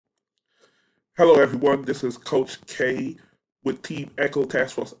Hello, everyone. This is Coach K with Team Echo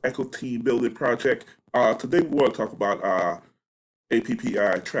Task Force Echo Team Building Project. Today, we want to talk about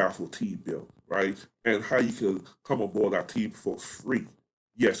APPI Travel Team Build, right? And how you can come on board our team for free.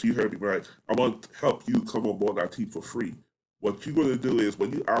 Yes, you heard me right. I want to help you come on board our team for free. What you're going to do is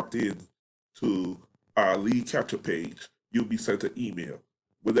when you opt in to our lead capture page, you'll be sent an email.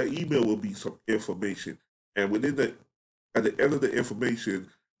 With that email will be some information. And at the end of the information,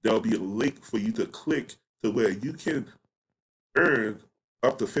 there'll be a link for you to click to where you can earn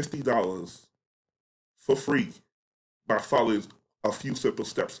up to $50 for free by following a few simple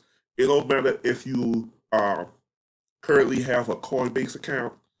steps. It don't matter if you currently have a Coinbase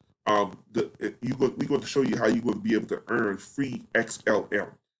account. We're going to show you how you're going to be able to earn free XLM.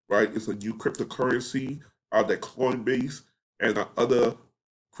 Right, it's a new cryptocurrency that Coinbase and other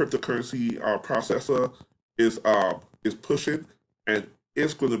cryptocurrency processor is pushing, and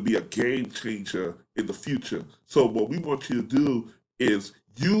it's going to be a game changer in the future. So what we want you to do is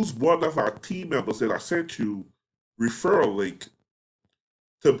use one of our team members that I sent you referral link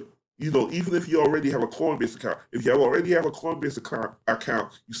to, even if you already have a Coinbase account. If you already have a Coinbase account,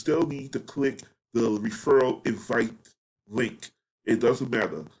 you still need to click the referral invite link. It doesn't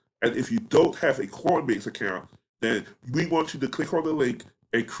matter. And if you don't have a Coinbase account, then we want you to click on the link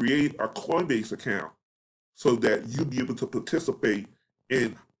and create a Coinbase account so that you'll be able to participate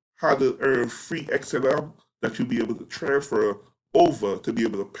in how to earn free XLM that you'll be able to transfer over to be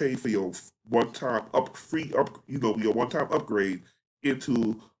able to pay for your one-time your one-time upgrade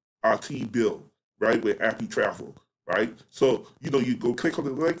into our team build, right, with Appy Travel, right? So, you go click on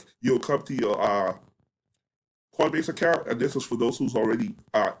the link, you'll come to your Coinbase account, and this is for those who's already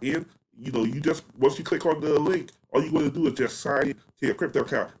in. You just once you click on the link, all you're going to do is just sign to your crypto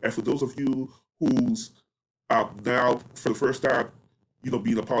account. And for those of you who's now for the first time,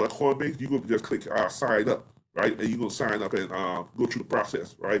 being a part of Coinbase, you're going to just click sign up, right? And you're going to sign up and go through the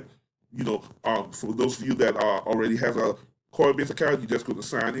process, right? For those of you that already has a Coinbase account, you're just going to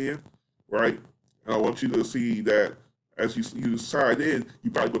sign in, right? And I want you to see that as you sign in, you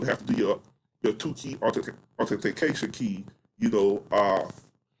probably going to have to do your two-key authentication key, and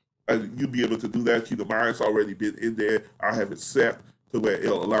you'll be able to do that. Mine's already been in there. I have it set to where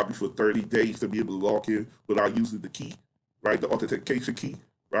it'll allow me for 30 days to be able to log in without using the key, right? The authentication key,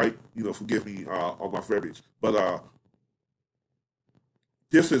 right? Forgive me on my verbiage. But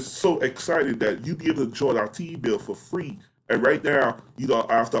this is so exciting that you'll be able to join our team build for free. And right now,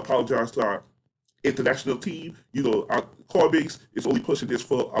 I have to apologize to our international team. Our Coinbase is only pushing this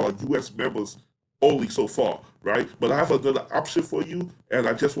for our U.S. members only so far, right? But I have another option for you, and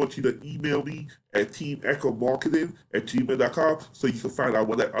I just want you to email me at teamechomarketing@gmail.com so you can find out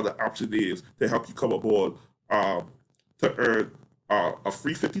what that other option is to help you come aboard to earn a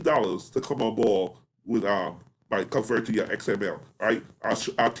free $50 to come on board with by converting your XML, right?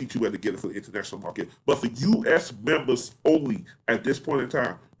 I'll teach you where to get it for the international market. But for U.S. members only at this point in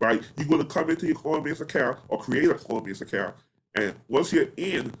time, right? You're going to come into your Coinbase account or create a Coinbase account, and once you're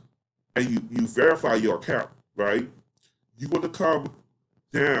in and you verify your account, right? You're going to come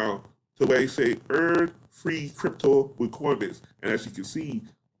down to where they say earn free crypto with Coinbase. And as you can see,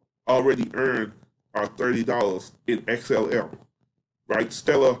 already earned our $30 in XLM, right?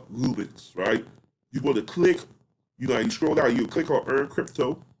 Stellar Lumens, right? You're going to click, you scroll down, you click on earn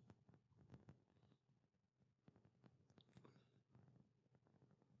crypto.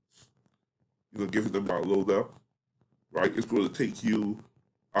 Give it them a load up, right? It's going to take you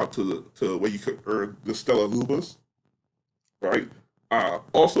to where you can earn the Stellar Lumas, right?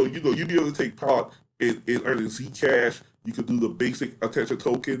 Also, you'll be able to take part in earning Zcash. You can do the basic attention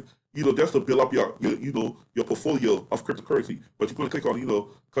token, just to build up your portfolio of cryptocurrency. But you're going to click on,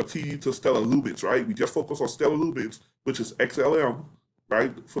 continue to Stellar Lumens, right? We just focus on Stellar Lumens, which is XLM,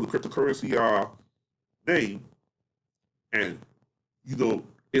 right, for the cryptocurrency name. And,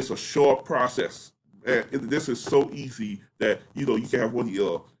 it's a short process. And this is so easy that, you can have one of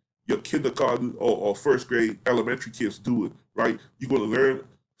your kindergarten or first grade elementary kids do it, right? You're going to learn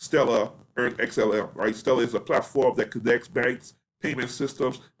Stellar, earn XLM, right? Stellar is a platform that connects banks, payment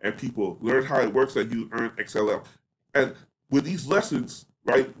systems, and people. Learn how it works and you earn XLM. And with these lessons,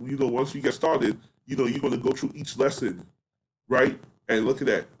 right, once you get started, you're going to go through each lesson, right? And look at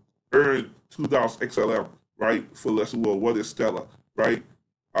that. Earn $2 XLM, right? For lesson one, what is Stellar, right?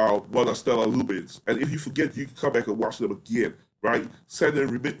 What are Stellar Lumens? And if you forget, you can come back and watch them again, right? Send in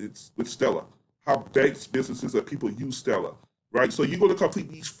remittance with Stellar. How banks, businesses, and people use Stellar, right? So you're going to complete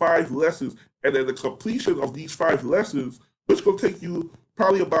these 5 lessons, and then the completion of these 5 lessons, which is going to take you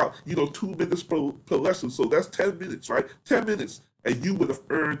probably about 2 minutes per lesson. So that's 10 minutes, right? 10 minutes, and you would have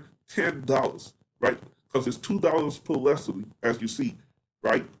earned $10, right? Because it's $2 per lesson, as you see,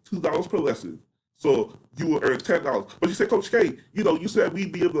 right? $2 per lesson. So you will earn $10. But you said, Coach K, you said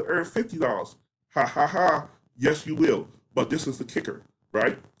we'd be able to earn $50. Ha ha ha. Yes, you will. But this is the kicker,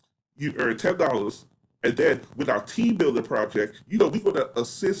 right? You earn $10, and then with our team building project, we're going to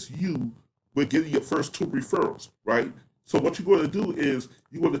assist you with getting your first 2 referrals, right? So what you're going to do is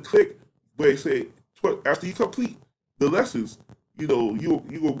you're going to click where it say after you complete the lessons, you'll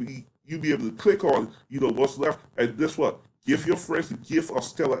be able to click on what's left, and guess what? Give your friends a gift of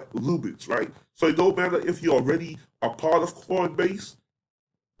stellar lumens, right? So it don't matter if you're already a part of Coinbase,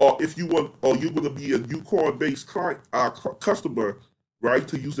 or if you want, or you're going to be a new Coinbase client, customer, right,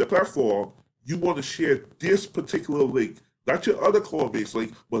 to use their platform. You want to share this particular link, not your other Coinbase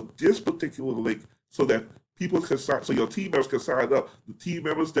link, but this particular link, so that people can sign, so your team members can sign up. The team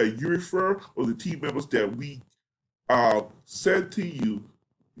members that you refer, or the team members that we send to you,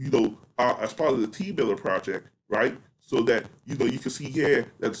 as part of the team builder project, right? So that you can see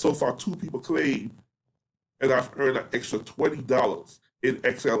here that so far 2 people claim, and I've earned an extra $20 in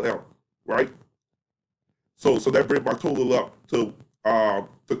XLM, right? So that brings my total up to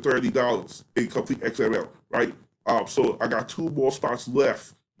 $30 in complete XML, right? So I got 2 more spots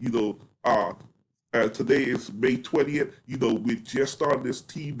left. Today is May 20th. We just started this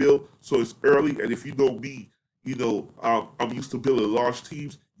team build, so it's early. And if you know me, I'm used to building large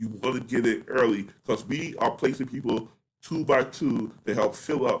teams. You want to get it early because we are placing people 2 by 2 to help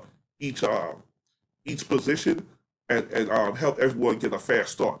fill up each position and help everyone get a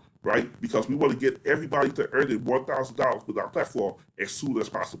fast start, right? Because we want to get everybody to earn $1,000 with our platform as soon as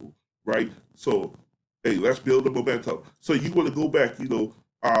possible, right? So, hey, let's build the momentum. So you want to go back,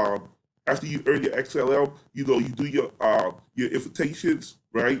 after you earn your XLM, you do your invitations,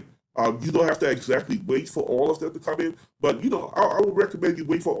 right? You don't have to exactly wait for all of them to come in, but I would recommend you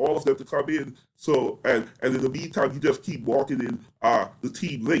wait for all of them to come in. So and in the meantime, you just keep walking in the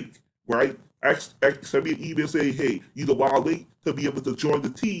team link, right? Send me an email saying, hey, while I wait to be able to join the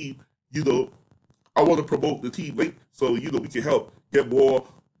team, I want to promote the team link so we can help get more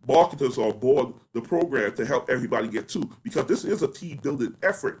marketers on board the program to help everybody get to, because this is a team building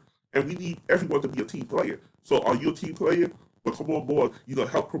effort and we need everyone to be a team player. So are you a team player? Well, come on board,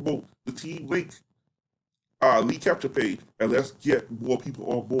 help promote the team link lead capture page, and let's get more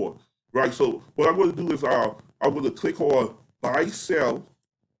people on board, right? So what I'm going to do is I'm going to click on buy, sell,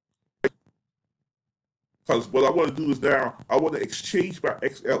 because what I want to do is now I want to exchange my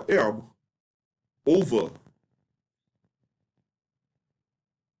XLM over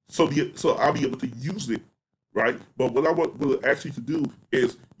so I'll be able to use it, right? But what I want to actually to do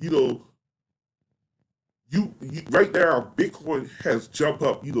is, you right now Bitcoin has jumped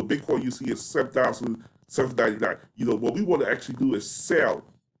up. Bitcoin you see is 7,799. What we want to actually do is sell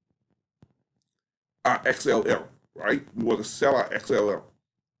our XLM, right? We want to sell our XLM,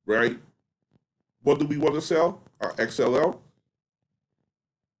 right? What do we want to sell? Our XLM,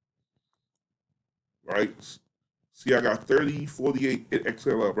 right? See, I got 30.48 in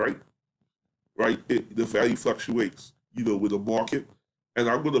XLM, right? Right? The value fluctuates, with the market. And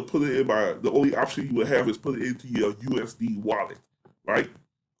I'm going to put it in the only option you will have is put it into your USD wallet, right?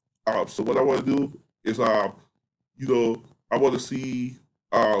 So what I want to do is, I want to see,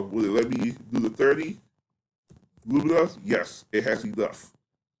 will it let me do the 30? Lumina? Yes, it has enough,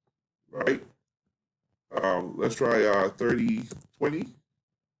 right? Let's try 30.20.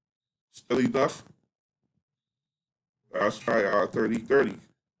 Still enough. Let's try 30.30.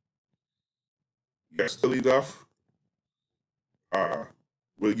 Yes, still enough.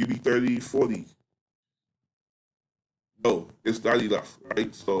 Will it give me 30.40? No, it's not enough,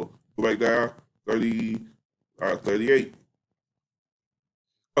 right? So go back down, 38.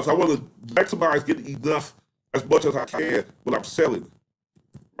 Because I want to maximize getting enough as much as I can when I'm selling,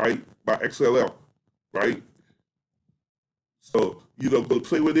 right? By XLM, right? So, go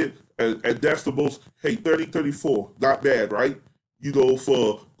play with it. And that's the most, hey, 30.34, not bad, right?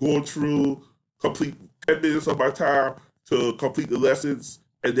 For going through, complete 10 minutes of my time to complete the lessons.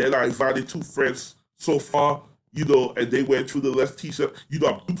 And then I invited 2 friends so far, and they went through the lesson t-shirt.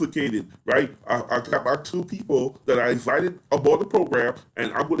 I'm duplicated, right? I got my 2 people that I invited aboard the program,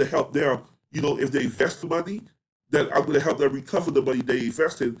 and I'm going to help them, if they invest the money, then I'm going to help them recover the money they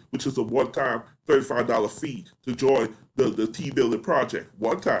invested, which is a one-time $35 fee to join the team building project.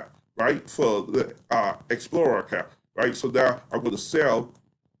 One time, right? For the Explorer account, right? So now I'm going to sell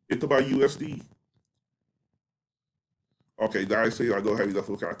into my USD. Okay, now I say I don't have enough.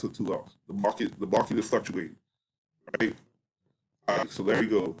 Okay, I took too long. The market is fluctuating, right? All right, so there you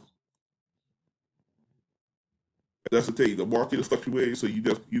go. That's the thing. The market is fluctuating, so you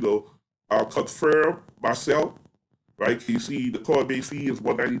just, I'll confirm myself, right? Can you see the Coinbase fee is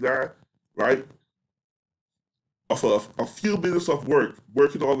 $1.99, right? Off of a few minutes of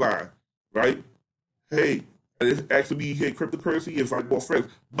working online, right? Hey, and it's asking me, hey, cryptocurrency, invite more friends.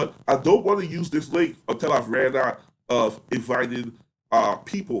 But I don't want to use this link until I've ran out of inviting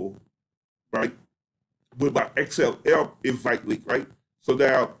people, right? With my XLM invite link, right? So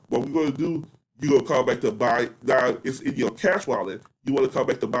now what we're going to do, you're going to come back to buy. Now it's in your cash wallet. You want to come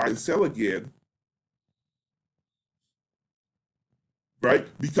back to buy and sell again, right?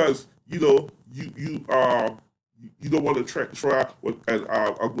 Because you don't want to try and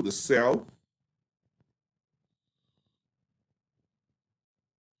I'm going to sell.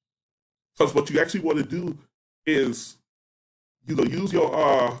 Because what you actually want to do is, use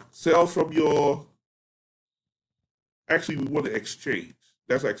your sell from your. Actually, we want to exchange.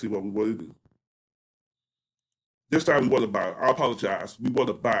 That's actually what we want to do. This time we want to buy. I apologize. We want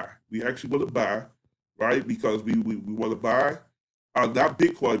to buy. We actually want to buy, right? Because we want to buy, not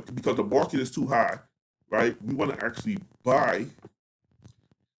Bitcoin because the market is too high, right? We want to actually buy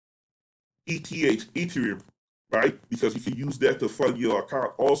Ethereum, right? Because you can use that to fund your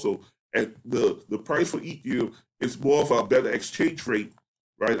account also. And the price for Ethereum is more of a better exchange rate,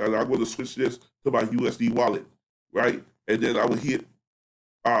 right? And I'm going to switch this to my USD wallet, right? And then I will hit,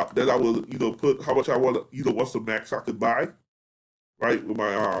 then I will, put how much I want to, what's the max I could buy, right? With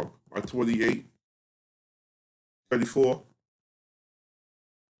my 28.34,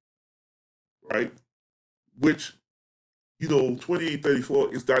 right? Which,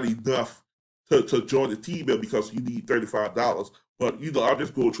 28.34 is not enough to join the T-bill because you need $35. But, I'll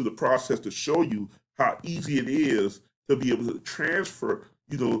just go through the process to show you how easy it is to be able to transfer,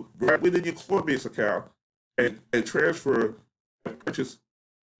 right within your Coinbase account and transfer and purchase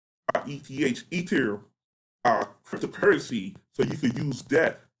Ethereum, cryptocurrency, so you can use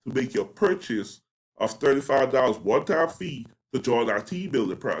that to make your purchase of $35 one-time fee to join our team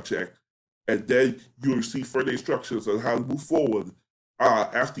building project. And then you'll receive further instructions on how to move forward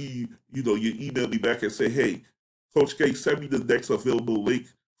after you email me back and say, hey, Coach K, send me the next available link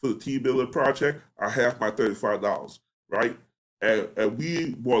for the team building project. I have my $35, right? And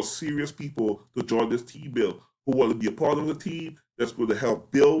we want serious people to join this team build who want to be a part of the team that's going to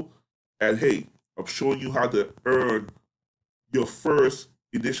help build. And hey, I'm showing you how to earn your first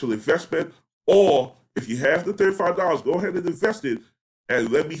initial investment. Or if you have the $35, go ahead and invest it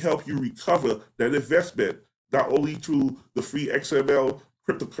and let me help you recover that investment, not only through the free XML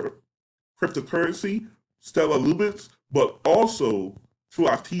cryptocurrency, Stellar Lumens, but also through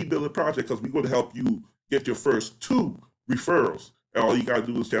our team building project because we're going to help you get your first 2 referrals. And all you got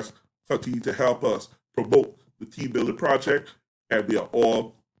to do is just continue to help us promote the team building project, and we are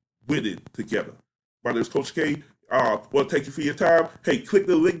all winning together. My name is Coach K. Want to thank you for your time. Hey, click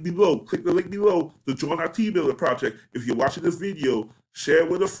the link below. Click the link below to join our team building project. If you're watching this video, share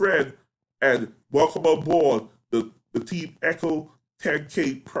it with a friend, and welcome on board the Team Echo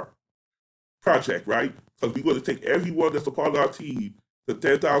 10K project, right? Because we're going to take everyone that's a part of our team to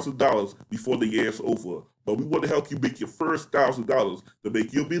 $10,000 before the year is over. But we want to help you make your first $1,000 to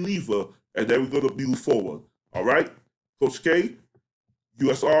make you a believer, and then we're going to move forward. All right? Coach K,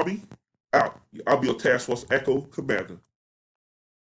 U.S. Army, out. I'll be your Task Force Echo Commander.